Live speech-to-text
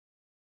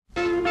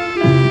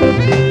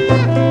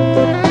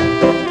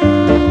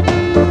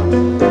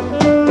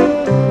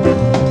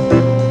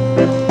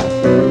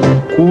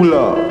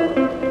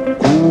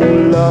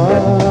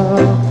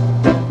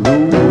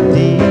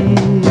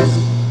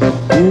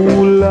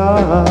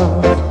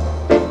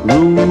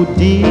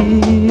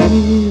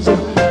rudies,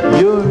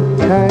 your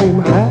time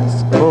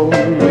has come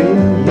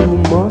when you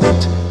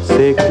must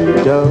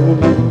settle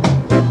down.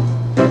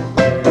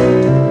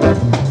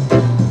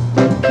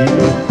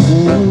 Keep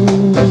cool,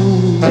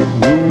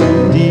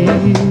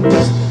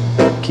 rudies,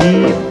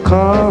 keep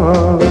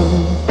calm,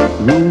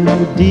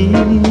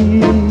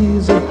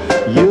 rudies,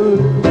 your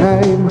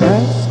time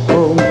has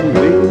come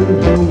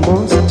when you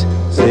must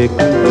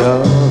settle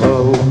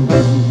down.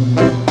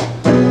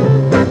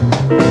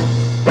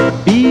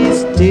 Be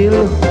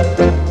still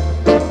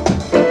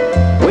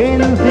when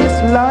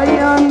this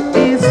lion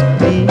is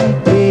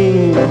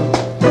speaking.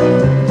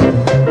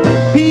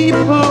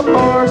 People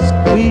are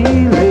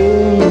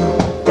squealing.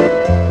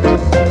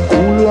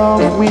 Cool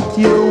off with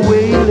your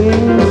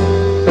wailing,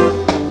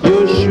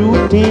 your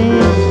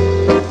shooting.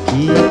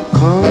 Keep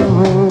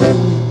calm,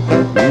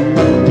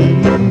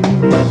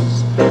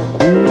 rudies.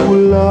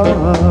 Cool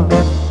off,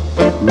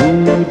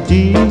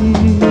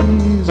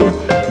 rudies.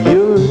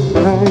 Your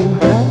time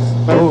has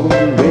come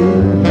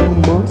when you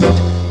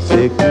must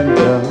settle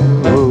down.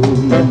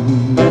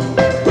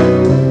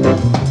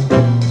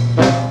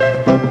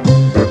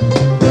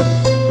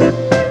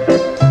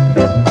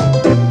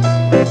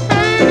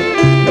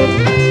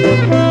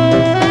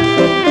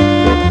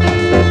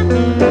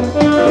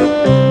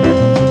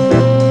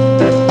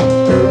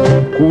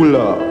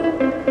 Cooler,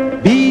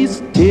 be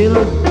still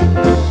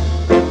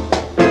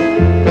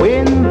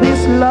when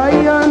this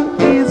lion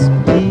is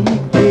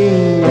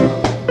speaking.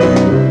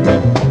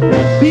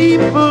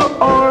 People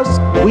are